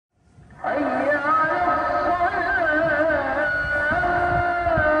Hi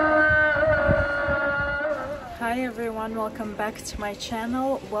everyone, welcome back to my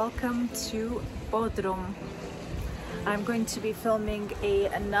channel. Welcome to Bodrum. I'm going to be filming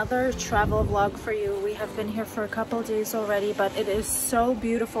another travel vlog for you. We have been here for a couple days already, but it is so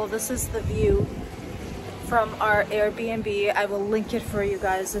beautiful. This is the view from our Airbnb. I will link it for you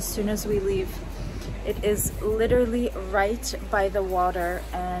guys as soon as we leave. It is literally right by the water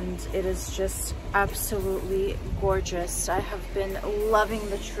and it is just absolutely gorgeous. I have been loving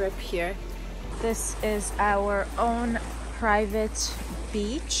the trip here. This is our own private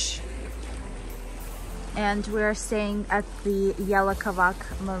beach and we're staying at the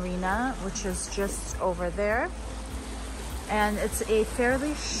Yalikavak Marina, which is just over there. And it's a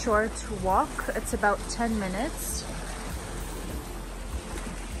fairly short walk. It's about 10 minutes.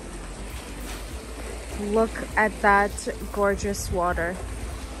 Look at that gorgeous water.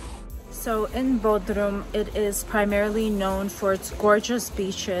 So in Bodrum, it is primarily known for its gorgeous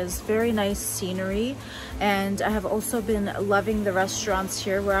beaches, very nice scenery, and I have also been loving the restaurants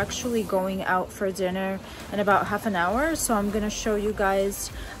here. We're actually going out for dinner in about half an hour, so I'm going to show you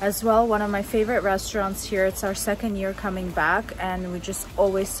guys as well one of my favorite restaurants here. It's our second year coming back and we just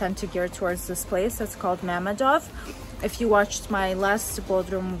always tend to gear towards this place. It's called Memedof. If you watched my last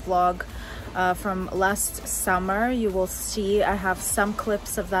Bodrum vlog from last summer, you will see I have some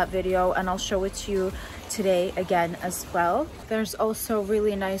clips of that video and I'll show it to you today again as well. There's also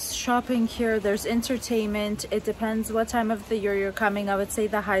really nice shopping here. There's entertainment. It depends what time of the year you're coming. I would say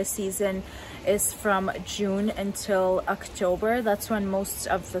the high season is from June until October. That's when most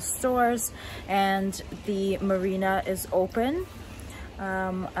of the stores and the marina is open.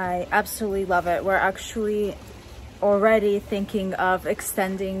 I absolutely love it. We're actually already thinking of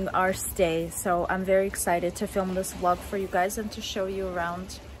extending our stay, so I'm very excited to film this vlog for you guys and to show you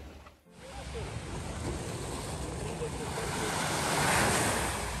around.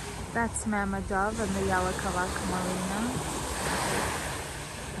 That's Memedof and the Yalikavak Marina,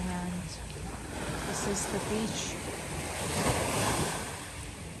 and this is the beach.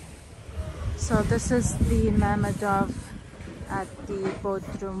 So this is the Memedof at the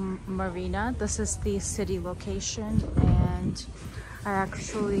Bodrum Marina. This is the city location and I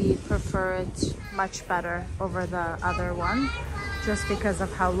actually prefer it much better over the other one just because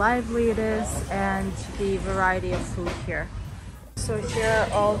of how lively it is and the variety of food here. So here are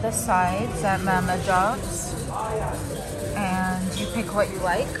all the sides at Memedof's and you pick what you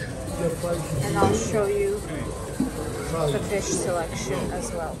like and I'll show you the fish selection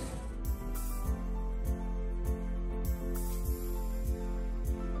as well.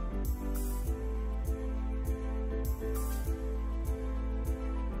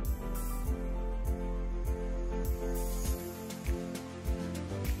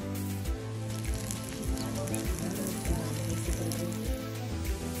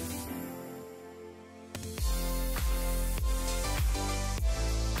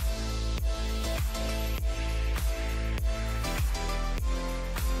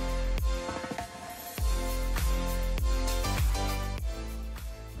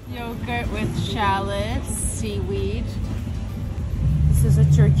 Yogurt with shallots, seaweed. This is a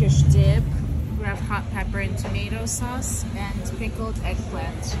Turkish dip. We have hot pepper and tomato sauce and pickled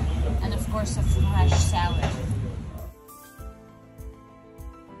eggplant. And of course a fresh salad.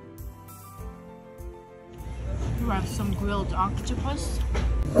 We have some grilled octopus.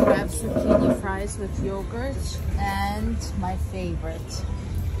 We have zucchini fries with yogurt and my favorite,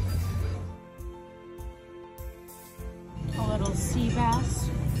 a little sea bass.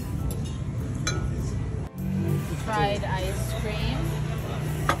 Fried ice cream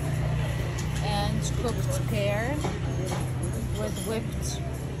and cooked pear with whipped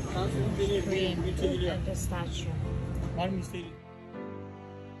cream and pistachio. Lentil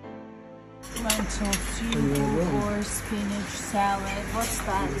soup or spinach salad. What's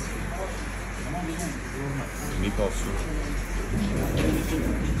that? Meatball soup.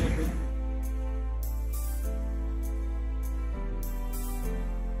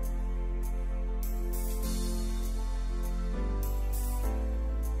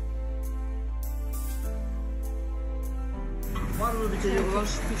 Var mı bir şey var?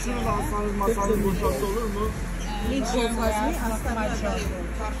 Şunu da alsanız masanın boşaltı olur mu?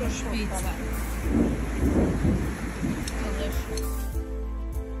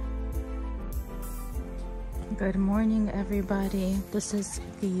 Good morning everybody. This is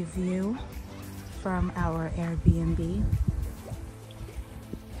the view from our Airbnb.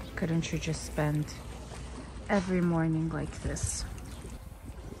 Couldn't you just spend every morning like this?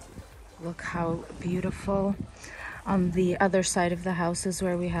 Look how beautiful. On the other side of the house is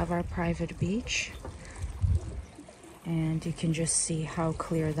where we have our private beach. And you can just see how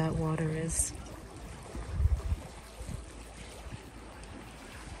clear that water is.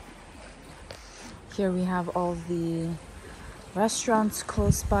 Here we have all the restaurants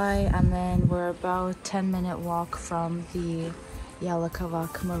close by, and then we're about 10-minute walk from the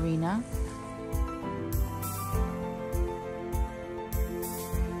Yalikavak Marina.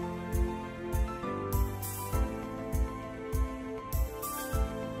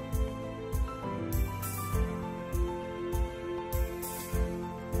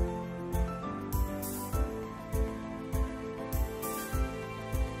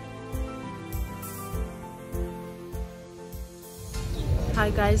 Hi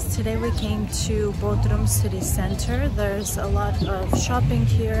guys, today we came to Bodrum city center. There's a lot of shopping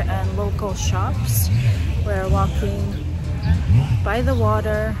here and local shops. We're walking by the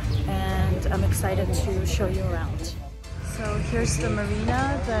water and I'm excited to show you around. So here's the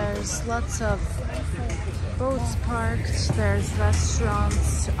marina. There's lots of boats parked. There's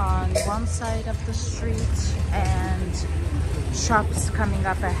restaurants on one side of the street and shops coming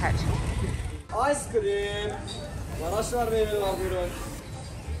up ahead. Ice cream.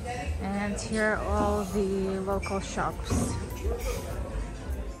 And here are all the local shops.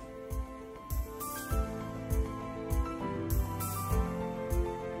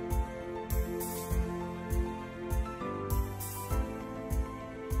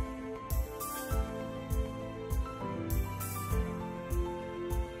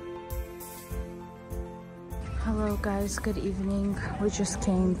 Hello guys, good evening. We just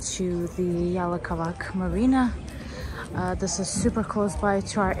came to the Yalikavak Marina. This is super close by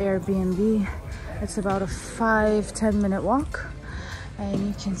to our Airbnb. It's about a 5-10 minute walk, and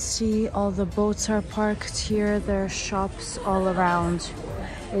you can see all the boats are parked here. There are shops all around.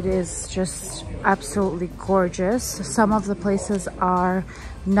 It is just absolutely gorgeous. Some of the places are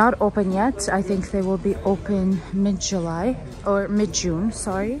not open yet. I think they will be open mid-July or mid-June,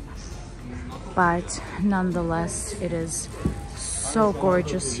 sorry. But nonetheless, it is so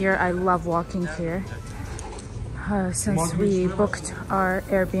gorgeous here. I love walking here. Since we booked our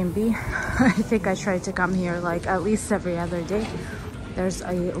Airbnb, I think I tried to come here like at least every other day. There's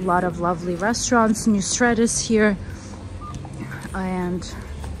a lot of lovely restaurants. New Strat is here, and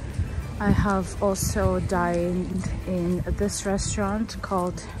I have also dined in this restaurant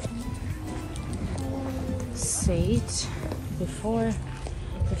called SAIT before,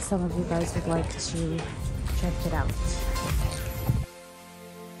 if some of you guys would like to check it out.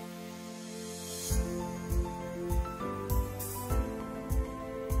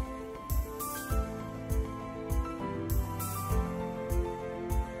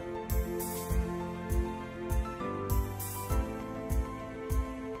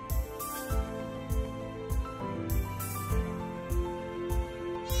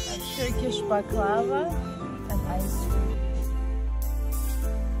 Turkish baklava and ice cream.